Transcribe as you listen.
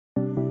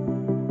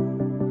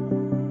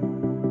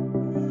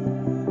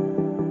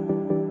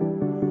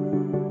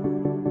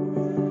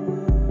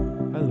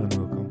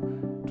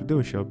Today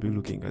we shall be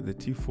looking at the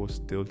T-Force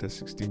Delta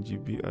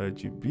 16GB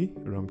RGB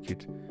RAM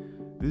kit.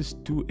 These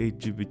two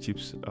 8GB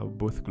chips are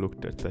both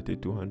clocked at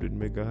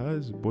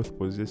 3200Mhz, both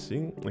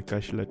possessing a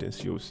cache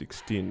latency of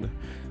 16,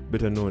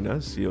 better known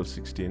as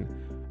CL16.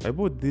 I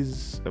bought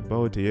these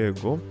about a year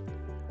ago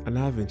and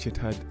I haven't yet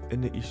had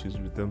any issues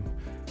with them.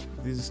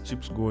 These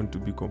chips go on to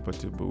be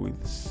compatible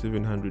with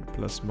 700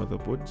 plus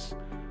motherboards,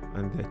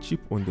 and they're cheap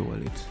on the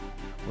wallet.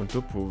 On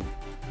top of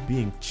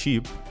being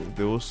cheap,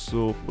 they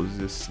also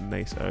possess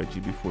nice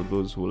RGB for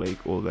those who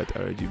like all that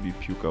RGB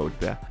puke out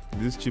there.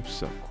 These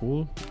chips are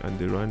cool and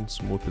they run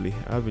smoothly.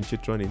 I haven't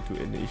yet run into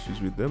any issues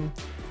with them,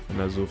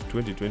 and as of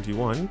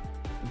 2021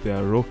 they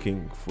are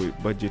rocking for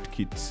budget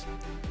kits.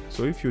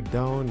 So if you're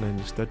down and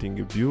you're starting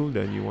a build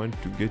and you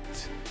want to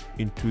get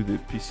into the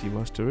PC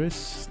master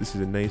race, this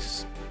is a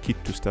nice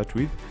kit to start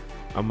with.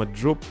 I'm gonna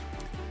drop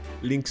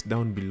links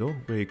down below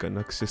where you can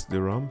access the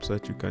RAM so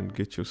that you can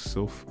get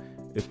yourself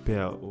a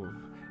pair of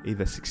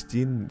either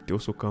 16, it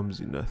also comes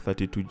in a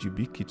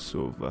 32GB kits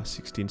of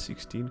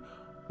 1616,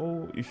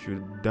 or if you're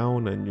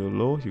down and you're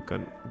low, you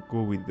can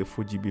go with the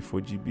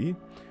 4GB.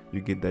 You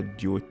get that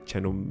dual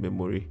channel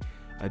memory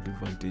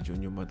advantage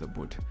on your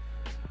motherboard.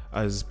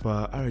 As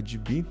per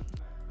RGB,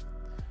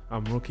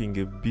 I'm rocking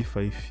a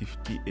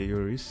B550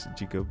 AURA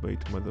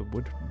Gigabyte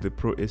motherboard, the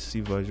Pro SC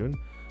version,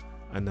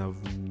 and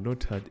I've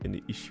not had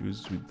any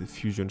issues with the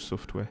Fusion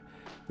software.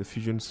 The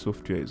Fusion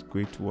software is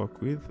great to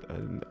work with,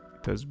 and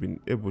it has been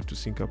able to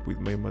sync up with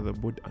my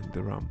motherboard and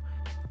the RAM.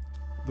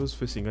 Those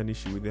facing an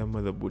issue with their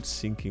motherboard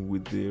syncing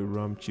with the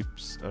RAM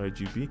chips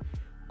RGB,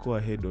 go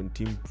ahead on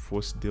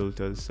T-Force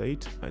Delta's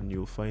site and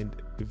you'll find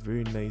a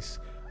very nice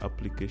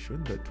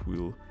application that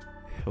will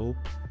help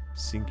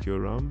sync your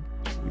RAM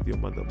with your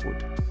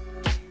motherboard.